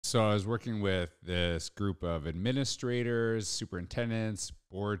So I was working with this group of administrators, superintendents,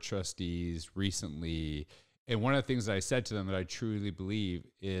 board trustees recently. And one of the things that I said to them that I truly believe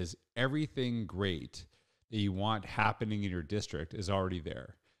is everything great that you want happening in your district is already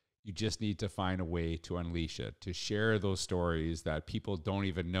there. You just need to find a way to unleash it, to share those stories that people don't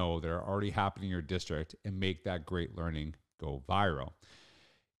even know that are already happening in your district and make that great learning go viral.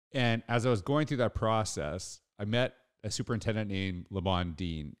 And as I was going through that process, I met a superintendent named Lamond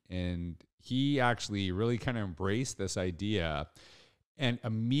Dean, and he actually really kind of embraced this idea. And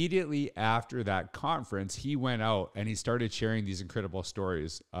immediately after that conference, he went out and he started sharing these incredible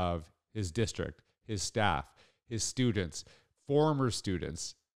stories of his district, his staff, his students, former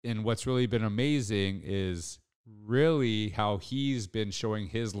students. And what's really been amazing is really how he's been showing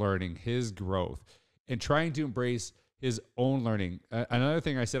his learning, his growth, and trying to embrace his own learning. Another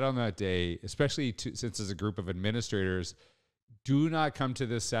thing I said on that day, especially since as a group of administrators, do not come to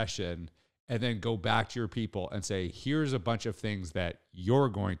this session and then go back to your people and say, here's a bunch of things that you're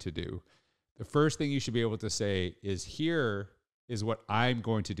going to do. The first thing you should be able to say is, here is what I'm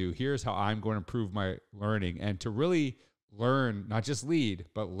going to do. Here's how I'm going to improve my learning. And to really learn, not just lead,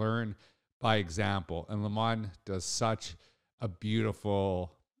 but learn by example. And Lamond does such a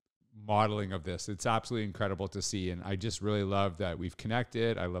beautiful modeling of this. It's absolutely incredible to see. And I just really love that we've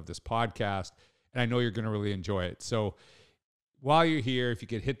connected. I love this podcast, and I know you're going to really enjoy it. So while you're here, if you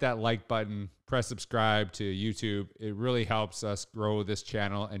could hit that like button, press subscribe to YouTube, it really helps us grow this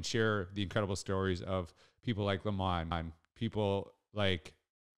channel and share the incredible stories of people like Lamond, people like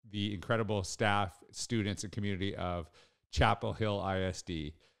the incredible staff, students, and community of Chapel Hill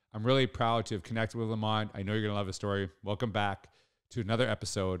ISD. I'm really proud to have connected with Lamond. I know you're going to love his story. Welcome back to another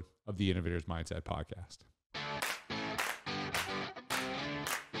episode of the Innovators Mindset Podcast.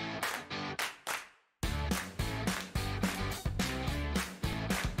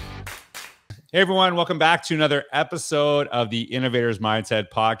 Hey everyone, welcome back to another episode of the Innovators Mindset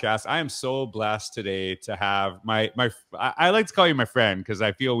Podcast. I am so blessed today to have I like to call you my friend because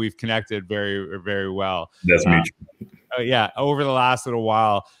I feel we've connected very, very well. That's mutual. Yeah, over the last little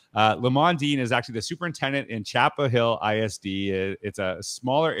while. Lamond Dean is actually the superintendent in Chapel Hill ISD. It's a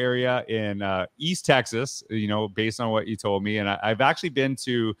smaller area in East Texas, based on what you told me. And I've actually been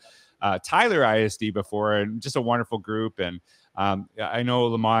to Tyler ISD before, and just a wonderful group. And I know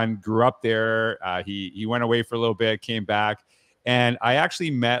Lamond grew up there. He went away for a little bit, came back. And I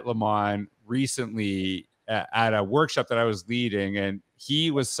actually met Lamond recently at a workshop that I was leading. And he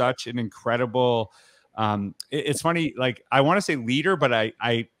was such an incredible it's funny, like I want to say leader, but I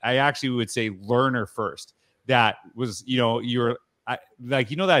actually would say learner first. That was, you're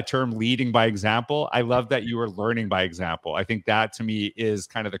that term leading by example. I love that you were learning by example. I think that to me is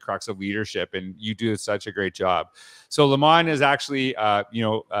kind of the crux of leadership, and you do such a great job. So Lamond is actually,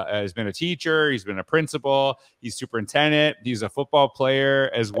 has been a teacher. He's been a principal. He's superintendent. He's a football player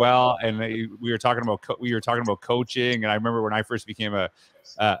as well. And we were talking about coaching. And I remember when I first became a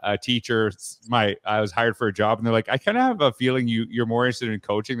teacher, I was hired for a job, and they're like, I kind of have a feeling you're more interested in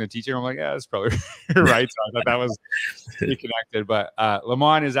coaching than teaching. I'm like, yeah, that's probably right. So I thought that was connected. But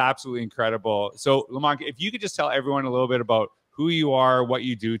Lamond is absolutely incredible. So Lamond, if you could just tell everyone a little bit about who you are, what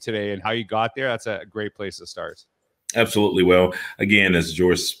you do today, and how you got there, that's a great place to start. Absolutely. Well, again, as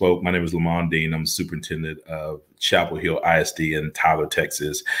George spoke, my name is Lamond Dean. I'm superintendent of Chapel Hill ISD in Tyler,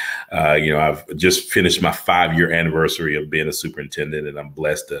 Texas. I've just finished my 5-year anniversary of being a superintendent, and I'm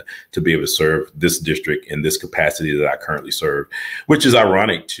blessed to be able to serve this district in this capacity that I currently serve, which is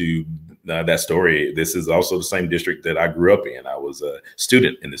ironic to that story. This is also the same district that I grew up in. I was a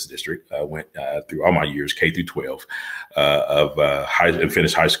student in this district. I went through all my years, K through 12, and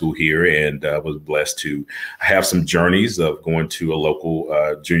finished high school here, and was blessed to have some journeys of going to a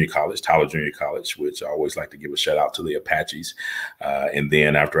local junior college, Tyler Junior College, which I always like to give a shout out to the Apaches. And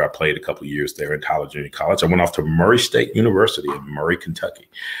then after I played a couple of years there in Tyler Junior College, I went off to Murray State University in Murray, Kentucky,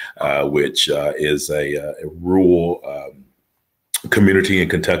 which is a rural community in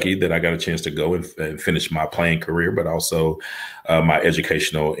Kentucky that I got a chance to go and finish my playing career, but also my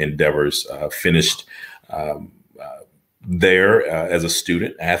educational endeavors. Finished there as a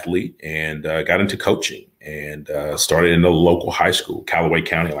student athlete, and got into coaching, and started in the local high school, Callaway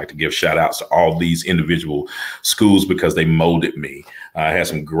County. I like to give shout outs to all these individual schools because they molded me. I had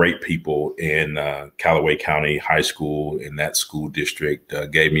some great people in Callaway County High School in that school district,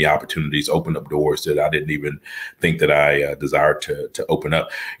 gave me opportunities, opened up doors that I didn't even think that I desired to open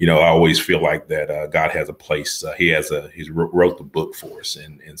up. I always feel like that God has a place. He wrote the book for us.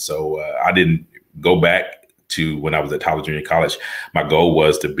 And so I didn't go back to when I was at Tyler Junior College, my goal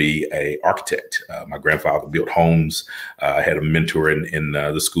was to be an architect. My grandfather built homes. I had a mentor in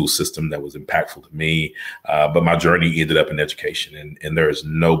the school system that was impactful to me. But my journey ended up in education. And there is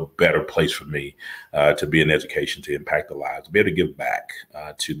no better place for me to be in education, to impact the lives, to be able to give back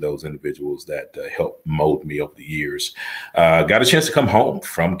to those individuals that helped mold me over the years. Got a chance to come home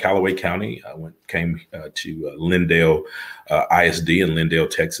from Callaway County. I came to Lindale ISD in Lindale,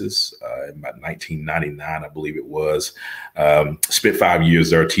 Texas, in about 1999, I believe it was. Spent 5 years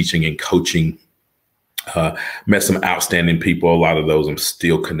there teaching and coaching. Met some outstanding people. A lot of those I'm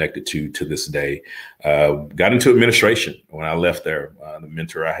still connected to this day. Got into administration when I left there. The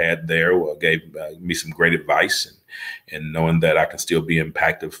mentor I had there gave me some great advice, and knowing that I can still be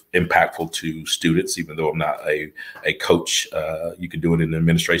impactful to students, even though I'm not a coach. You can do it in the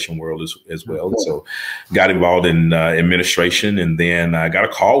administration world as well. And so got involved in administration, and then I got a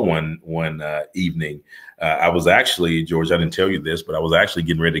call one evening. I was actually, George, I didn't tell you this, but I was actually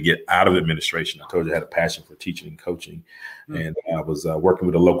getting ready to get out of administration. I told you I had a passion for teaching and coaching. And I was working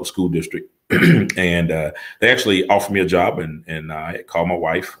with a local school district. And they actually offered me a job. And I called my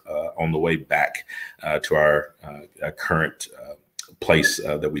wife on the way back to our current place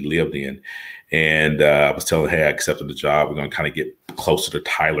that we lived in. And I was telling her, hey, I accepted the job. We're going to kind of get closer to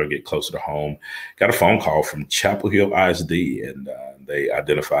Tyler, get closer to home. Got a phone call from Chapel Hill ISD, and they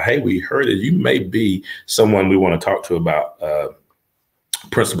identify, hey, we heard that you may be someone we want to talk to about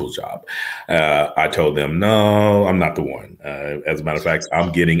principal's job. I told them, no, I'm not the one. As a matter of fact,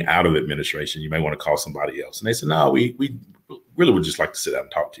 I'm getting out of administration. You may want to call somebody else. And they said, no, we really would just like to sit down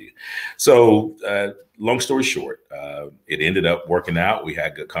and talk to you. So long story short, it ended up working out. We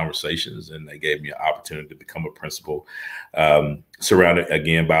had good conversations, and they gave me an opportunity to become a principal, surrounded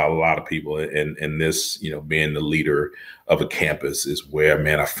again by a lot of people. And this, being the leader of a campus is where,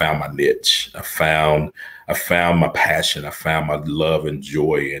 man, I found my niche. I found my passion. I found my love and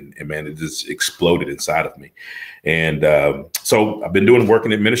joy, and man, it just exploded inside of me. And so I've been doing work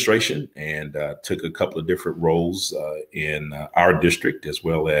in administration, and took a couple of different roles in our district, as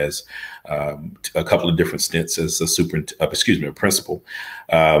well as a couple of different stints as a principal.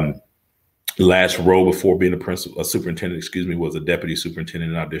 Last role before being a superintendent, was a deputy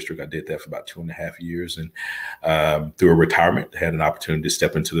superintendent in our district. I did that for about 2.5 years, and through a retirement, had an opportunity to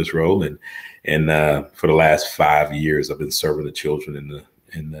step into this role. And for the last 5 years, I've been serving the children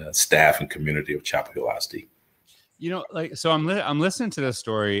in the staff and community of Chapel Hill ISD. So I'm listening to this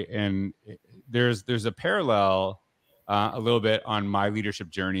story, and there's a parallel a little bit on my leadership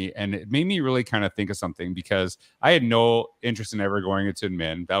journey. And it made me really kind of think of something, because I had no interest in ever going into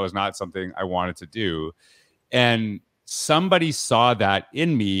admin. That was not something I wanted to do. And somebody saw that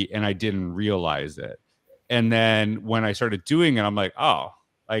in me, and I didn't realize it. And then when I started doing it, I'm like, oh,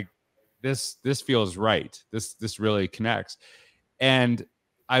 like this feels right. This really connects. And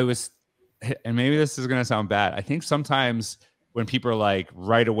and maybe this is going to sound bad, I think sometimes when people are like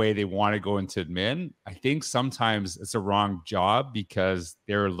right away they want to go into admin, I think sometimes it's a wrong job, because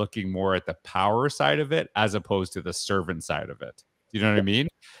they're looking more at the power side of it as opposed to the servant side of it. Do you know what I mean?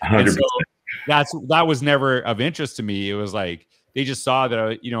 100%. So that was never of interest to me. It was like they just saw that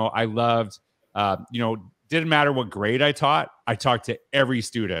I loved didn't matter what grade I taught. I talked to every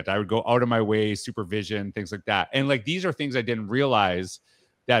student. I would go out of my way, supervision, things like that. And like these are things I didn't realize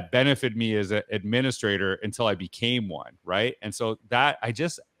that benefited me as an administrator until I became one, right? And so that I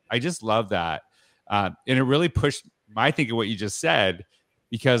just love that, and it really pushed my thinking what you just said,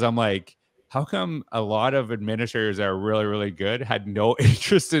 because I'm like, how come a lot of administrators that are really, really good had no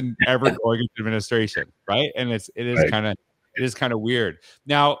interest in ever going into administration, right? And it is kind of weird.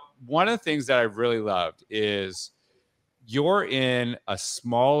 Now, one of the things that I've really loved is you're in a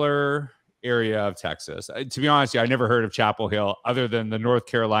smaller area of Texas. To be honest, I never heard of Chapel Hill other than the North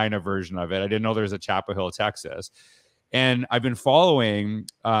Carolina version of it. I didn't know there was a Chapel Hill, Texas. And I've been following,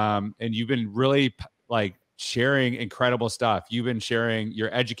 and you've been really like sharing incredible stuff. You've been sharing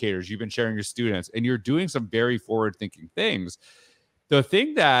your educators, you've been sharing your students, and you're doing some very forward-thinking things. The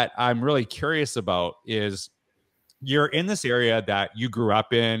thing that I'm really curious about is you're in this area that you grew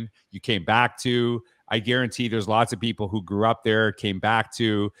up in, you came back to. I guarantee there's lots of people who grew up there, came back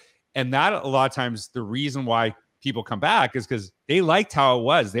to. And that a lot of times the reason why people come back is because they liked how it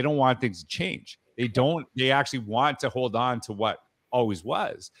was. They don't want things to change. They actually want to hold on to what always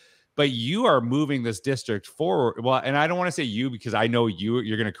was. But you are moving this district forward. Well, and I don't want to say you, because I know you're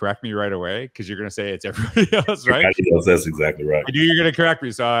going to correct me right away, because you're going to say it's everybody else, right? That's exactly right. I knew you're going to correct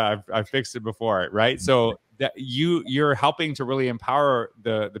me, so I fixed it before, right? So that you're helping to really empower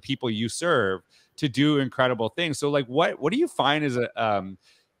the people you serve to do incredible things. So like, what do you find is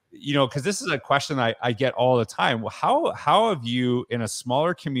you know, because this is a question I get all the time. Well, how have you, in a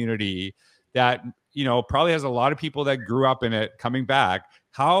smaller community that, you know, probably has a lot of people that grew up in it coming back,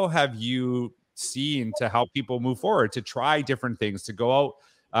 how have you seen to help people move forward, to try different things, to go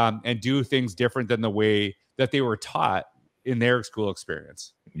out and do things different than the way that they were taught in their school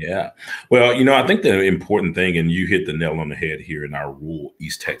experience? Yeah. Well, you know, I think the important thing, and you hit the nail on the head here in our rural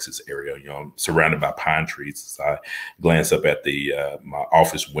East Texas area, you know, I'm surrounded by pine trees. As I glance up at the my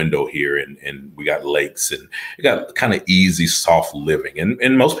office window here, and we got lakes, and we got kind of easy, soft living.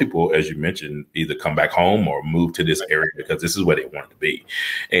 And most people, as you mentioned, either come back home or move to this area because this is where they want to be.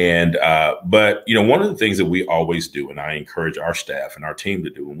 And but, you know, one of the things that we always do, and I encourage our staff and our team to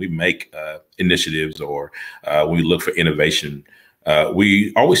do when we make initiatives or when we look for innovation,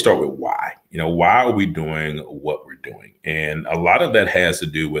 we always start with why. You know, why are we doing what we're doing? And a lot of that has to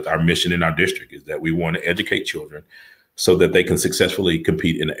do with our mission in our district, is that we want to educate children so that they can successfully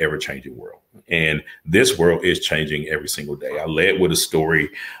compete in an ever-changing world. And this world is changing every single day. I led with a story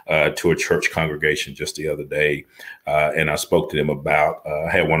to a church congregation just the other day, and I spoke to them about,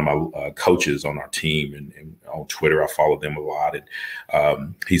 I had one of my coaches on our team, and on Twitter, I follow them a lot.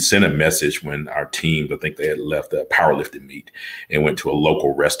 And he sent a message when our teams, I think they had left a powerlifting meet and went to a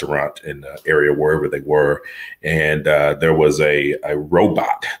local restaurant in the area, wherever they were. And there was a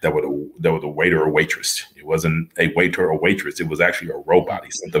robot that was a waiter or waitress. It wasn't a waiter or waitress. It was actually a robot.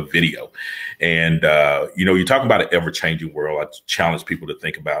 He sent a video. And, you know, you talk about an ever-changing world. I challenge people to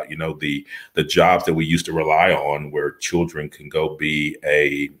think about, you know, the jobs that we used to rely on, where children can go be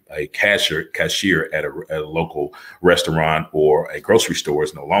a cashier at a local restaurant or a grocery store,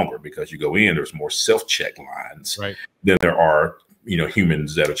 is no longer, because you go in, there's more self-check lines than there are, you know,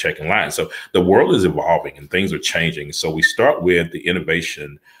 humans that are checking lines. So the world is evolving and things are changing. So we start with the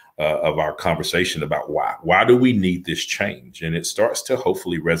innovation of our conversation about why. Why do we need this change? And it starts to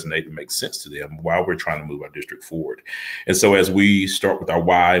hopefully resonate and make sense to them while we're trying to move our district forward. And so as we start with our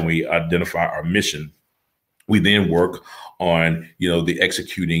why and we identify our mission, we then work on, you know, the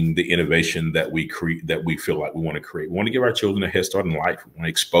executing the innovation that we create, that we feel like we want to create. We want to give our children a head start in life. We want to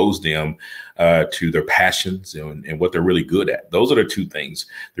expose them to their passions and what they're really good at. Those are the two things.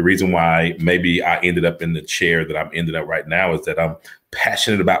 The reason why maybe I ended up in the chair that I'm ended up right now is that I'm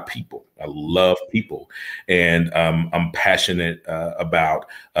passionate about people. I love people, and I'm passionate about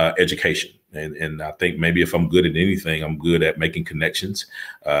education. And I think maybe if I'm good at anything, I'm good at making connections.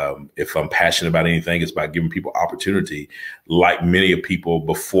 If I'm passionate about anything, it's about giving people opportunity. Like many of people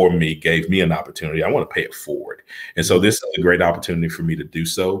before me gave me an opportunity, I want to pay it forward. And so this is a great opportunity for me to do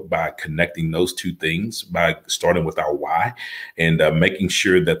so by connecting those two things, by starting with our why and making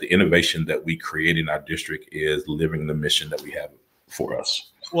sure that the innovation that we create in our district is living the mission that we have for us.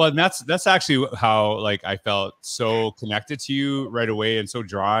 Well, and that's actually how, like, I felt so connected to you right away and so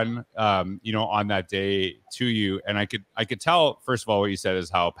drawn, you know, on that day to you. And I could tell, first of all, what you said is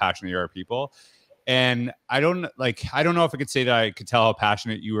how passionate you are people. And I don't know if I could say that I could tell how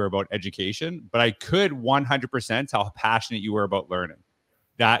passionate you were about education, but I could 100% tell how passionate you were about learning.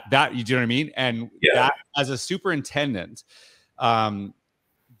 That you know what I mean? And that, as a superintendent,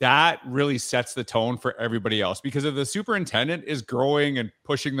 that really sets the tone for everybody else, because if the superintendent is growing and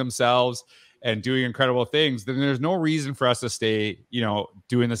pushing themselves and doing incredible things, then there's no reason for us to stay, you know,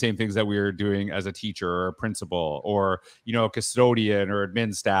 doing the same things that we were doing as a teacher or a principal or, you know, custodian or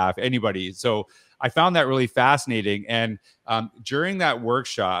admin staff, anybody. So I found that really fascinating. And during that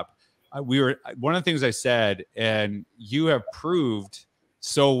workshop, one of the things I said, and you have proved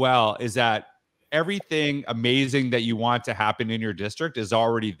so well, is that everything amazing that you want to happen in your district is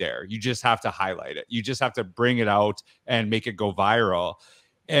already there. You just have to highlight it. You just have to bring it out and make it go viral.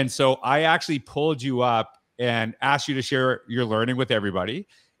 And so I actually pulled you up and asked you to share your learning with everybody.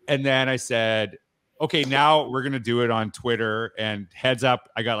 And then I said, okay, now we're going to do it on Twitter, and heads up,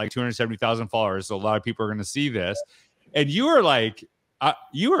 I got like 270,000 followers. So a lot of people are going to see this. And you were like,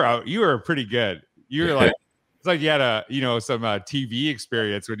 you were pretty good. You were like, it's like you had some TV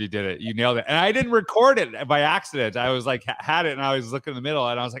experience when you did it. You nailed it. And I didn't record it by accident. I was like, had it, and I was looking in the middle,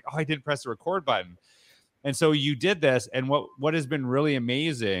 and I was like, oh, I didn't press the record button. And so you did this. And what has been really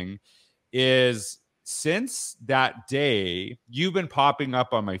amazing is, since that day, you've been popping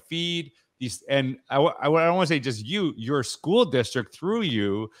up on my feed. And I don't want to say just you, your school district through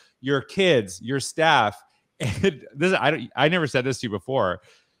you, your kids, your staff. And this, I never said this to you before.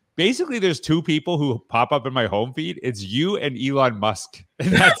 Basically, there's two people who pop up in my home feed. It's you and Elon Musk.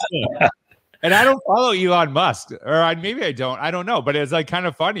 And that's it. And I don't follow Elon Musk, maybe I don't know. But it's like kind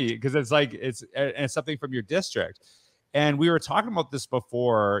of funny because it's like it's something from your district. And we were talking about this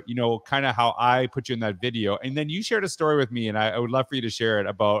before, you know, kind of how I put you in that video. And then you shared a story with me, and I would love for you to share it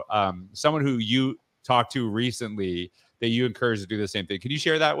about someone who you talked to recently that you encouraged to do the same thing. Can you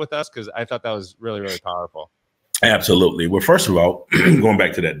share that with us? Because I thought that was really, really powerful. Absolutely. Well, first of all, going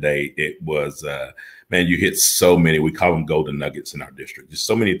back to that day, it was, man, you hit so many, we call them golden nuggets in our district. Just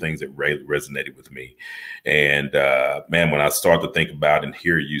so many things that resonated with me. And man, when I start to think about and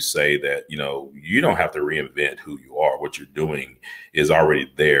hear you say that, you know, you don't have to reinvent who you are. What you're doing is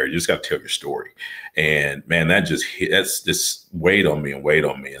already there. You just got to tell your story. And man, that just that's just weighed on me and weighed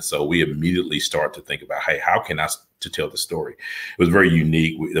on me. And so we immediately start to think about, hey, how can I to tell the story? It was very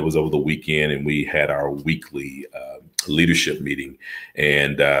unique. It was over the weekend, and we had our weekly leadership meeting.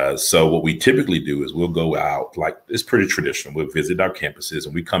 And so what we typically do is we'll go out, like it's pretty traditional. We'll visit our campuses,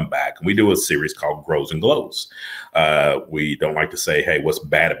 and we come back and we do a series called Grows and Glows. We don't like to say, hey, what's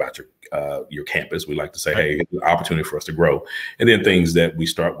bad about your campus? We like to say, hey, it's an opportunity for us to grow. And then things that we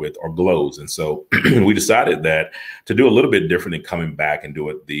start with are glows. And so we decided that to do a little bit different than coming back and do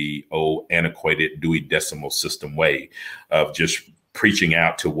it the old antiquated Dewey Decimal System way of just preaching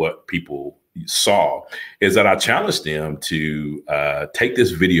out to what people saw, is that I challenged them to take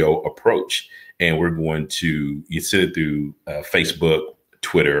this video approach, and we're going to send it through Facebook,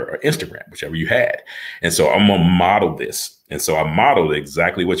 Twitter, or Instagram, whichever you had. And so I'm gonna model this. And so I modeled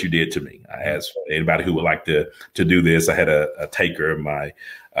exactly what you did to me. I asked anybody who would like to do this. I had a taker, my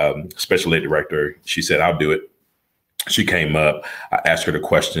special ed director. She said, I'll do it. She came up, I asked her the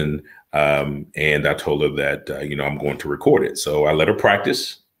question, and I told her that, you know, I'm going to record it. So I let her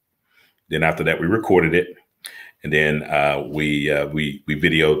practice. Then after that, we recorded it. And then we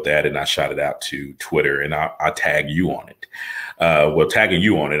videoed that, and I shot it out to Twitter, and I tag you on it. Well, tagging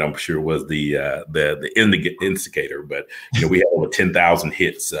you on it, I'm sure was the instigator, but you know, we had over 10,000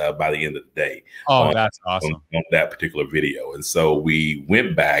 hits by the end of the day. Oh, that's awesome. On that particular video. And so we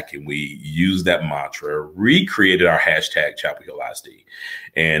went back and we used that mantra, recreated our hashtag Chapel Hill ISD.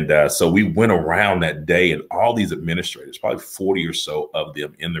 And so we went around that day, and all these administrators, probably 40 or so of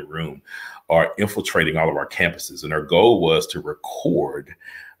them in the room, are infiltrating all of our campuses. And our goal was to record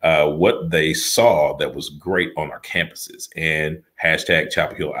what they saw that was great on our campuses, and hashtag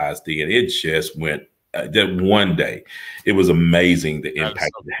Chapel Hill ISD. And it just went, that one day, it was amazing the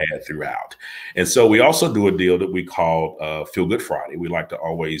impact it had throughout. And so we also do a deal that we call Feel Good Friday. We like to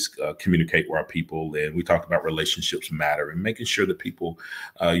always communicate with our people, and we talk about relationships matter and making sure that people,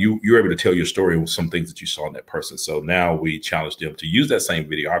 you're able to tell your story with some things that you saw in that person. So now we challenge them to use that same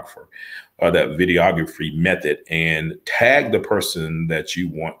videographer, or that videography method, and tag the person that you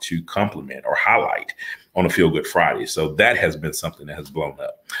want to compliment or highlight on a Feel Good Friday. So that has been something that has blown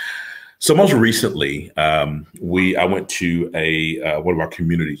up. So most recently, I went to one of our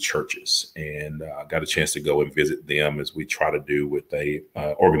community churches, and got a chance to go and visit them, as we try to do with a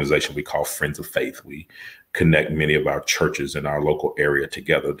organization we call Friends of Faith. We connect many of our churches in our local area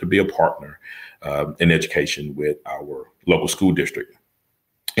together to be a partner in education with our local school district.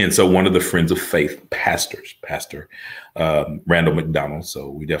 And so one of the Friends of Faith pastors, Pastor Randall McDonald, so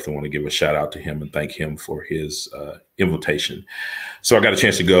we definitely want to give a shout out to him and thank him for his invitation. So I got a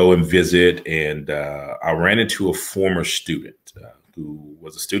chance to go and visit, and I ran into a former student who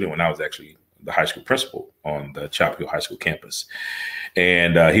was a student when I was actually the high school principal on the Chapel Hill High School campus.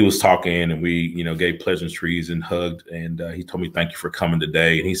 And he was talking, and we, you know, gave pleasantries and hugged, and he told me, thank you for coming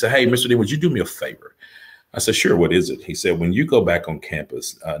today. And he said, hey, Mr. Dean, would you do me a favor? I said, sure, what is it? He said, when you go back on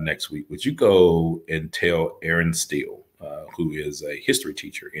campus next week, would you go and tell Aaron Steele, who is a history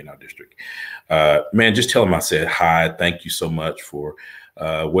teacher in our district, man, just tell him I said, hi, thank you so much for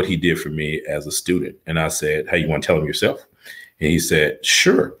what he did for me as a student. And I said, hey, you want to tell him yourself? And he said,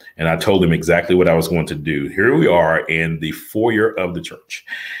 sure. And I told him exactly what I was going to do. Here we are in the foyer of the church,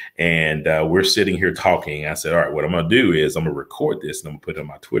 and we're sitting here talking. I said, all right, what I'm going to do is I'm going to record this, and I'm going to put it on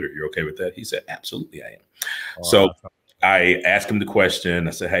my Twitter. You're okay with that? He said, absolutely, I am. Oh, so I asked him the question.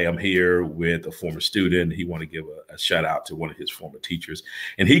 I said, hey, I'm here with a former student. He wanted to give a shout out to one of his former teachers.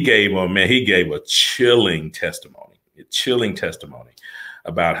 And he gave a chilling testimony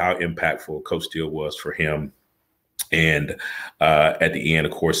about how impactful Coach Steele was for him. And at the end,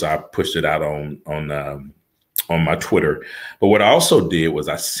 of course, I pushed it out on my Twitter. But what I also did was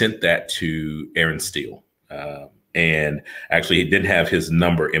I sent that to Aaron Steele. And actually, he didn't have his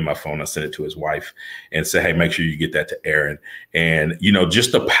number in my phone. I sent it to his wife and said, hey, make sure you get that to Aaron. And, you know,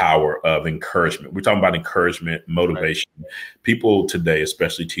 just the power of encouragement. We're talking about encouragement, motivation. Right. People today,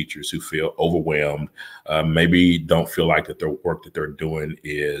 especially teachers who feel overwhelmed, maybe don't feel like that their work that they're doing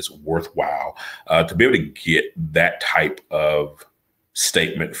is worthwhile. To be able to get that type of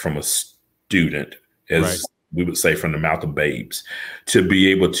statement from a student as we would say from the mouth of babes, to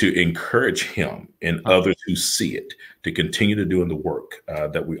be able to encourage him and others who see it to continue to doing the work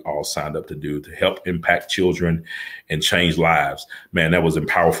that we all signed up to do to help impact children and change lives. Man, that was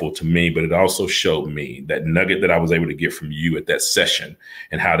powerful to me, but it also showed me that nugget that I was able to get from you at that session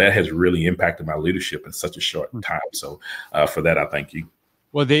and how that has really impacted my leadership in such a short time. So for that, I thank you.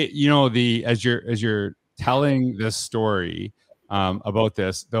 Well, as you're telling this story about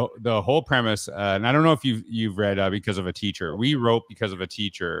this, the whole premise, and I don't know if you've read Because of a Teacher. We wrote Because of a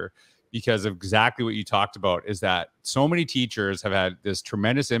Teacher because of exactly what you talked about, is that so many teachers have had this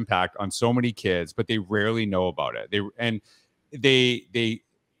tremendous impact on so many kids, but they rarely know about it. They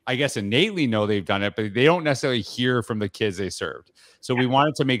I guess innately know they've done it, but they don't necessarily hear from the kids they served. So we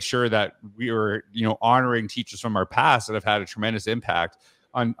wanted to make sure that we were, honoring teachers from our past that have had a tremendous impact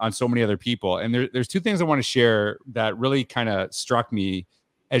on so many other people. And there's two things I want to share that really kind of struck me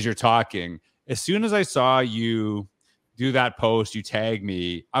as you're talking. As soon as I saw you do that post, you tagged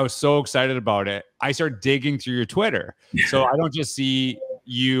me, I was so excited about it. I started digging through your Twitter. So I don't just see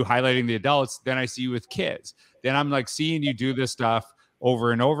you highlighting the adults, then I see you with kids. Then I'm like seeing you do this stuff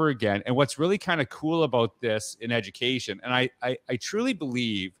over and over again. And what's really kind of cool about this in education, and I truly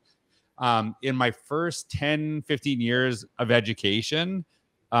believe in my first 10, 15 years of education,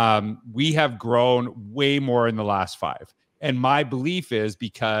 we have grown way more in the last 5. And my belief is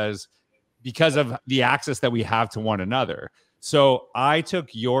because of the access that we have to one another. So I took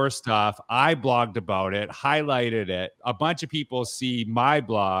your stuff, I blogged about it, highlighted it. A bunch of people see my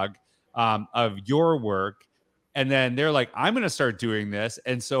blog of your work, and then they're like, I'm going to start doing this.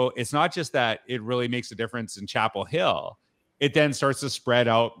 And so it's not just that it really makes a difference in Chapel Hill. It then starts to spread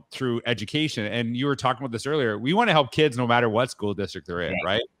out through education. And you were talking about this earlier. We want to help kids no matter what school district they're in,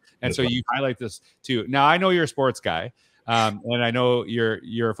 right? And so you highlight this too. Now, I know you're a sports guy, and I know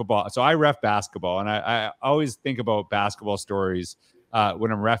you're a football. So I ref basketball, and I always think about basketball stories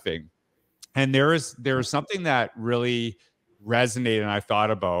when I'm reffing. And there was something that really resonated and I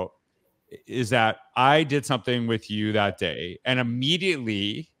thought about, is that I did something with you that day, and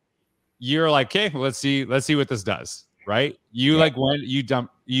immediately you're like, okay, well, let's see what this does. Right. You like when you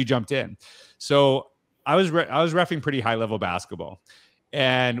jumped in. So I was reffing pretty high level basketball,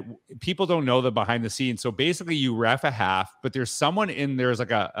 and people don't know the behind the scenes. So basically you ref a half, but there's someone there's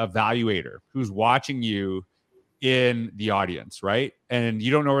like a evaluator who's watching you in the audience. Right. And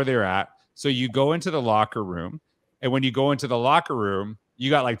you don't know where they're at. So you go into the locker room, and when you go into the locker room, you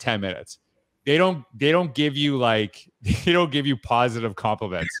got like 10 minutes. They don't give you positive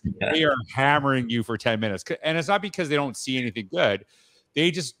compliments. They are hammering you for 10 minutes. And it's not because they don't see anything good.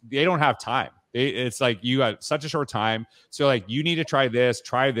 They don't have time. It's like, you got such a short time. So like, you need to try this,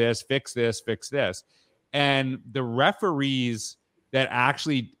 fix this. And the referees that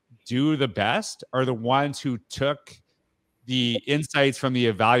actually do the best are the ones who took the insights from the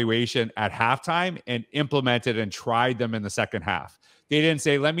evaluation at halftime and implemented and tried them in the second half. They didn't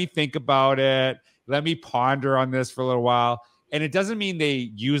say, let me think about it, let me ponder on this for a little while. And it doesn't mean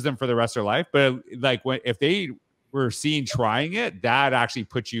they use them for the rest of their life, but like if they were seen trying it, that actually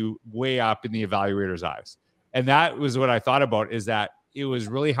puts you way up in the evaluator's eyes. And that was what I thought about, is that it was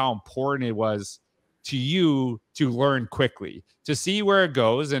really how important it was to you to learn quickly, to see where it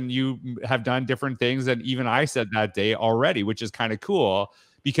goes. And you have done different things than even I said that day already, which is kind of cool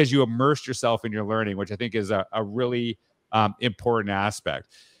because you immersed yourself in your learning, which I think is a really important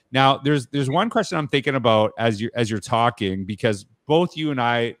aspect. Now, there's one question I'm thinking about as you're talking, because both you and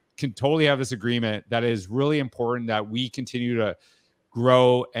I can totally have this agreement that it is really important that we continue to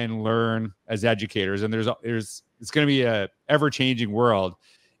grow and learn as educators. And it's going to be a ever-changing world.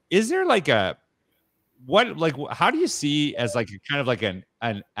 Is there like how do you see as like kind of like an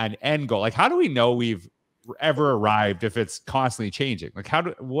end goal? Like, how do we know we've ever arrived if it's constantly changing? Like,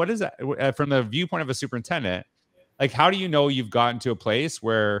 what is that from the viewpoint of a superintendent? Like, how do you know you've gotten to a place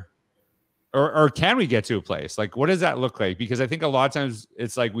where, or can we get to a place? Like, what does that look like? Because I think a lot of times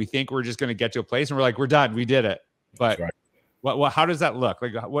it's like, we think we're just going to get to a place and we're like, we're done, we did it. But how does that look?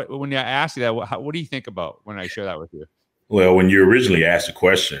 Like, when I ask you that, what do you think about when I share that with you? Well, when you originally asked the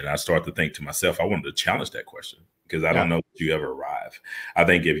question, I started to think to myself, I wanted to challenge that question, because I don't know if you ever arrive. I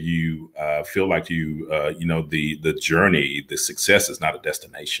think if you feel like the journey, the success is not a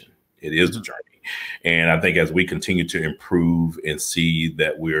destination. It is the journey. And I think as we continue to improve and see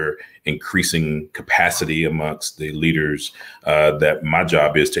that we're increasing capacity amongst the leaders, that my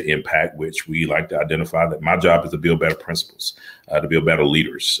job is to impact, which we like to identify that my job is to build better principals to build better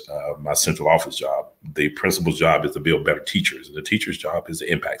leaders. My central office job, the principal's job is to build better teachers. And the teacher's job is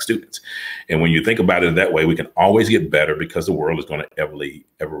to impact students. And when you think about it that way, we can always get better because the world is going to ever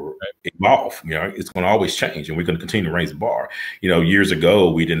evolve. It's going to always change, and we're going to continue to raise the bar. Years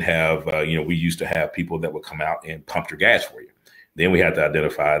ago, we didn't have, we used to have people that would come out and pump your gas for you. Then we had to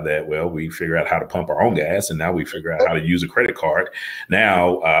identify that, well, we figure out how to pump our own gas, and now we figure out how to use a credit card.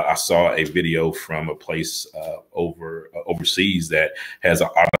 Now, I saw a video from a place overseas that has an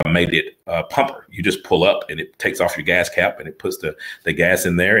automated pumper. You just pull up, and it takes off your gas cap, and it puts the gas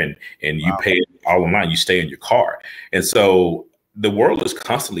in there, and you pay it all online. You stay in your car. And so the world is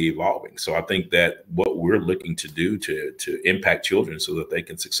constantly evolving. So I think that what we're looking to do to impact children so that they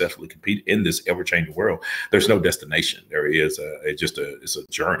can successfully compete in this ever-changing world, there's no destination. There is it's a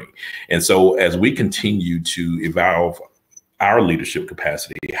journey. And so as we continue to evolve our leadership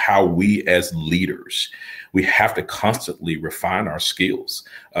capacity, how we as leaders, we have to constantly refine our skills,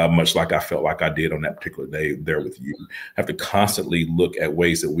 much like I felt like I did on that particular day there with you. Have to constantly look at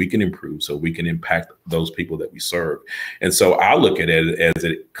ways that we can improve so we can impact those people that we serve. And so I look at it as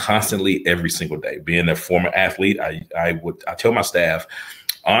it constantly every single day. Being a former athlete, I tell my staff,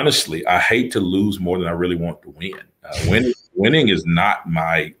 honestly, I hate to lose more than I really want to win. Winning is not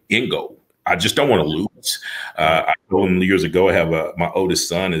my end goal. I just don't want to lose. I told him years ago, I have my oldest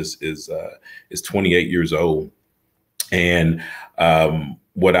son is 28 years old. And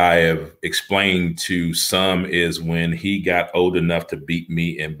what I have explained to some is when he got old enough to beat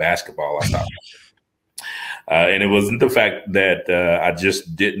me in basketball, I stopped. And it wasn't the fact that I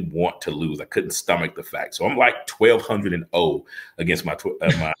just didn't want to lose. I couldn't stomach the fact. So I'm like 1,200-0 against my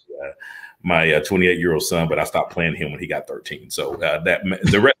 28-year-old son, but I stopped playing him when he got 13. So that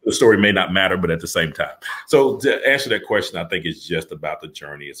the rest of the story may not matter, but at the same time. So to answer that question, I think it's just about the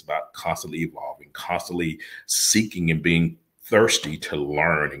journey. It's about constantly evolving, constantly seeking and being thirsty to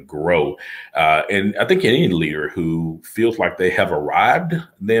learn and grow. And I think any leader who feels like they have arrived,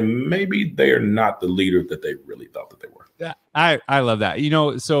 then maybe they are not the leader that they really thought that they were. Yeah, I love that.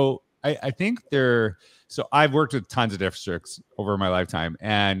 So I think so I've worked with tons of districts over my lifetime,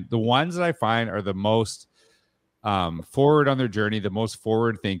 and the ones that I find are the most forward on their journey, the most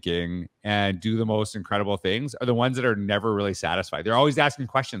forward thinking, and do the most incredible things are the ones that are never really satisfied. They're always asking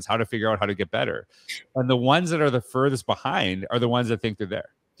questions, how to figure out how to get better. And the ones that are the furthest behind are the ones that think they're there.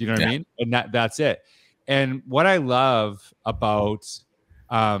 Do you know what I mean? And that's it. And what I love about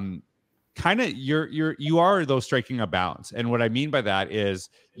kind of you are though striking a balance. And what I mean by that is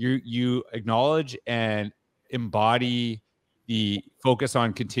you acknowledge and embody the focus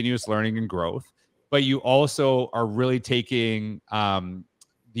on continuous learning and growth, but you also are really taking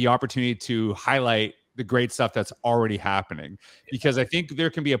the opportunity to highlight the great stuff that's already happening. Because I think there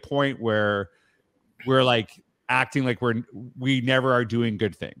can be a point where we're like acting like we never are doing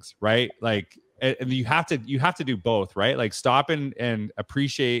good things, right? Like, and you have to do both, right? Like stop and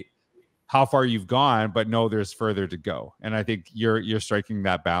appreciate how far you've gone, but know there's further to go. And I think you're striking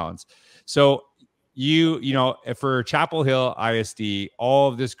that balance. So you know, for Chapel Hill ISD, all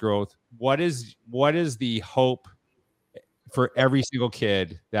of this growth, what is the hope for every single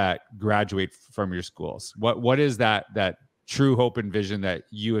kid that graduate from your schools? What is that true hope and vision that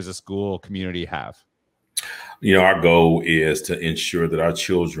you as a school community have? You know, our goal is to ensure that our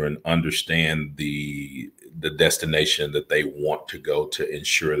children understand the destination that they want to go, to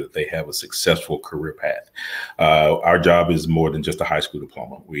ensure that they have a successful career path. Our job is more than just a high school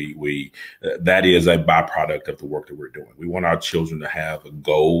diploma. We that is a byproduct of the work that we're doing. We want our children to have a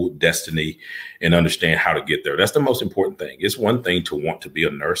goal, destiny, and understand how to get there. That's the most important thing. It's one thing to want to be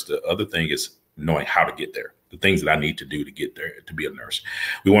a nurse. The other thing is knowing how to get there, the things that I need to do to get there to be a nurse.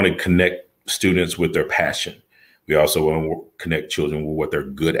 We want to connect students with their passion. We also want to connect children with what they're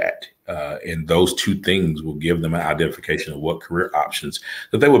good at. And those two things will give them an identification of what career options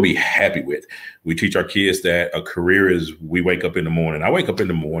that they will be happy with. We teach our kids that a career is, we wake up in the morning. I wake up in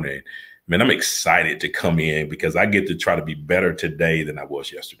the morning, man, I'm excited to come in because I get to try to be better today than I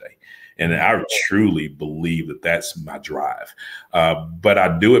was yesterday. And I truly believe that that's my drive. But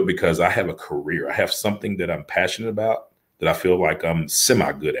I do it because I have a career. I have something that I'm passionate about, that I feel like I'm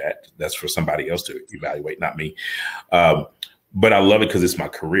semi-good at. That's for somebody else to evaluate, not me. But I love it because it's my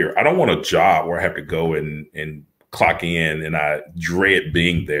career. I don't want a job where I have to go and clock in and I dread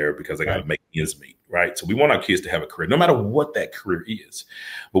being there because I got to make ends meet, right? So we want our kids to have a career, no matter what that career is.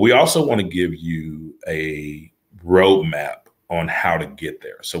 But we also want to give you a roadmap on how to get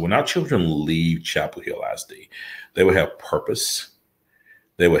there. So when our children leave Chapel Hill ISD, they will have purpose,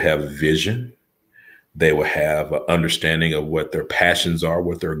 they will have vision, They will have an understanding of what their passions are,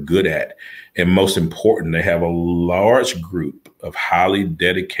 what they're good at. And most important, they have a large group of highly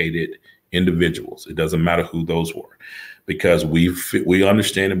dedicated individuals. It doesn't matter who those were, because we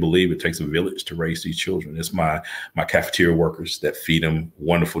understand and believe it takes a village to raise these children. It's my cafeteria workers that feed them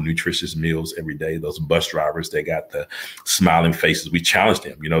wonderful, nutritious meals every day. Those bus drivers, they got the smiling faces. We challenge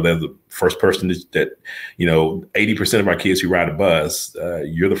them. You know, they're the first person that 80% of our kids who ride a bus,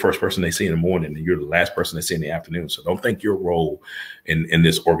 you're the first person they see in the morning, and you're the last person they see in the afternoon. So don't think your role in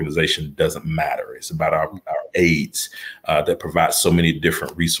this organization doesn't matter. It's about our aides that provide so many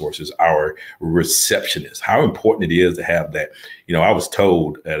different resources, our receptionists, how important it is to have that. You know, I was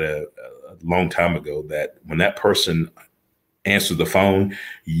told at a long time ago that when that person answers the phone,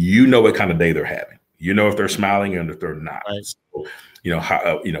 you know what kind of day they're having. You know if they're smiling and if they're not. Right. So,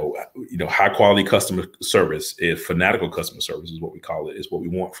 high quality customer service, fanatical customer service is what we call it, is what we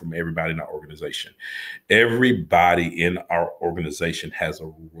want from everybody in our organization. Everybody in our organization has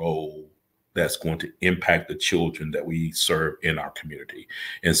a role that's going to impact the children that we serve in our community.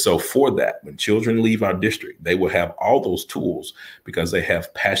 And so for that, when children leave our district, they will have all those tools because they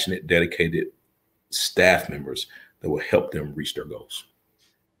have passionate, dedicated staff members that will help them reach their goals.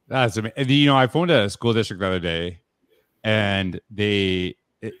 That's amazing. You know, I phoned a school district the other day, and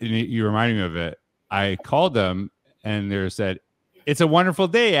you reminded me of it. I called them and they said, "It's a wonderful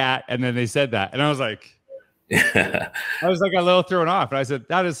day at," and then they said that. And I was like, I was like a little thrown off. And I said,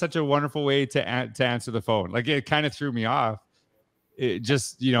 that is such a wonderful way to answer the phone. Like, it kind of threw me off. It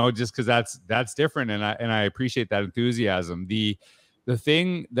just because that's different. And I appreciate that enthusiasm. The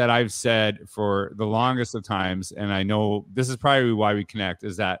thing that I've said for the longest of times, and I know this is probably why we connect,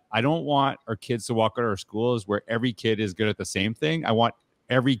 is that I don't want our kids to walk out of our schools where every kid is good at the same thing. I want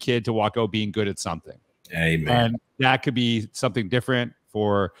every kid to walk out being good at something. Amen. And that could be something different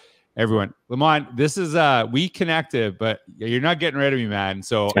for everyone. Lamond, this is we connected, but you're not getting rid of me, man.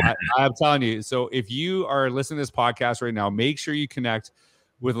 So I'm telling you. So if you are listening to this podcast right now, make sure you connect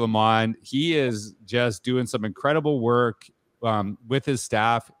with Lamond. He is just doing some incredible work with his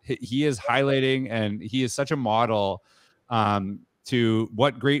staff. He is highlighting, and he is such a model to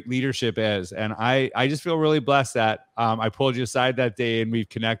what great leadership is. And I just feel really blessed that I pulled you aside that day and we've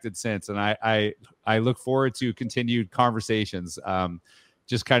connected since. And I look forward to continued conversations.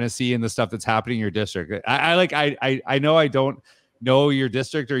 Just kind of seeing the stuff that's happening in your district. I know I don't know your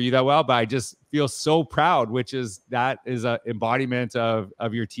district or you that well, but I just feel so proud, that is an embodiment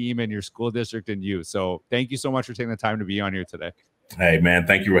of your team and your school district and you. So thank you so much for taking the time to be on here today. Hey, man,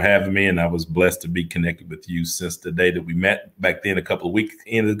 thank you for having me. And I was blessed to be connected with you since the day that we met back then a couple of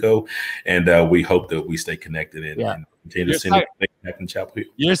weekends ago. And we hope that we stay connected and continue to send it back in Chapel Hill.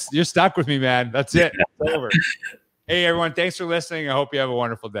 You're stuck with me, man. That's it. It's over. Hey, everyone. Thanks for listening. I hope you have a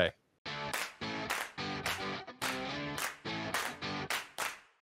wonderful day.